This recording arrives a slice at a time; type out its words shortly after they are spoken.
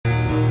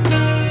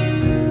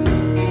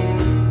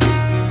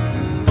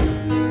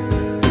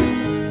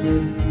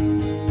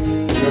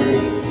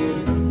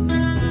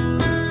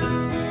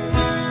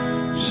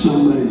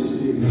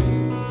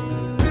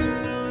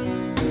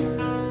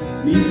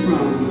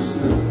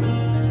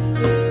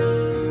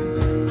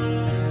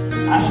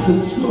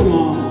lasted so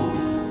long,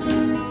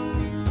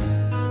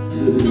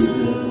 living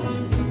in hell.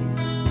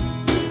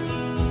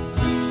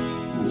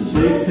 As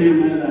they say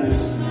my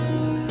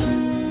lifestyle,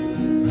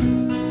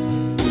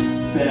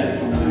 it's bad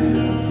for my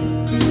health.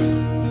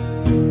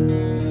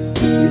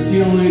 It's the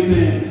only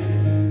thing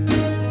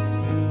that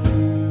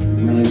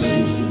really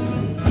seems to do.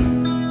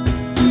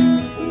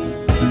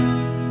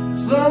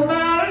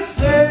 Somebody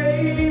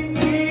save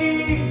me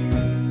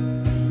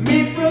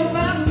from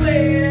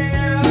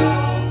myself.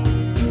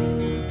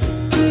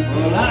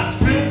 Well, I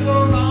spent so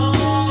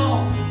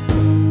long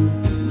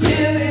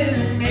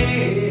living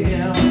in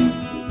hell.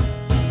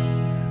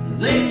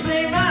 They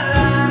say my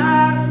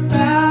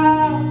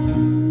lifestyle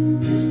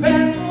is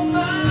bad for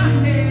my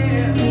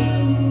health.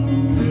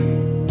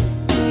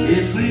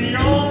 It's the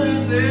only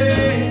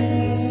thing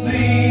that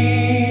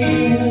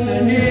seems to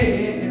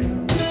help.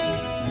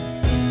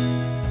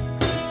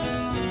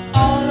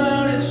 All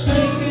of this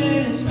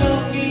shaking and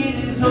smoking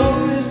is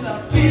hopeless. I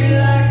feel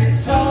like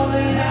it's all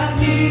that I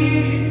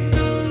need.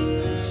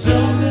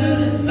 Something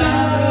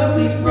inside of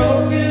me's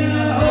broken. I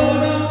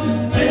hold on to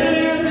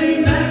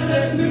anything that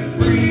sets me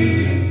free.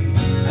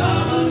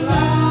 I'm a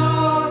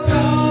lost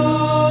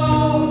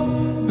cause.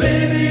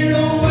 Baby,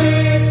 don't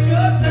waste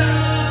your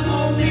time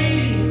on me.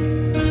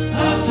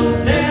 I'm so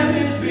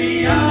damaged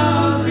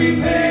beyond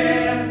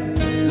repair.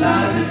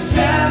 Life has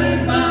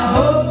shattered my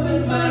hopes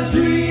and my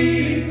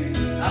dreams.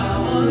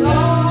 I'm a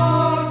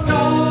lost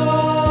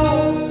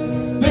cause.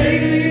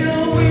 Baby,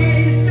 don't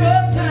waste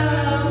your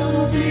time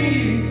on me.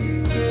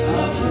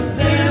 I'm so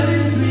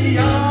damaged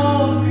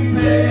beyond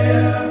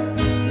repair.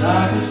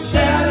 Life has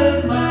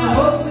shattered my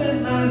hopes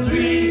and my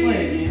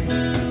dreams.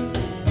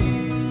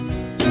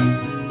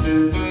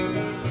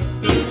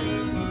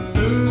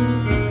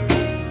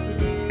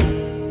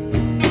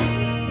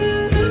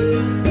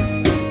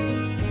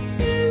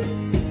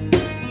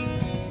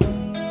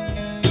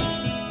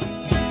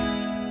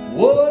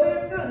 What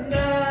if the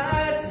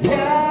night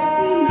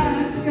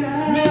sky's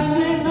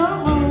missing the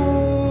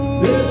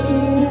moon?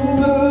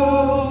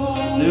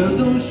 There's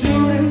no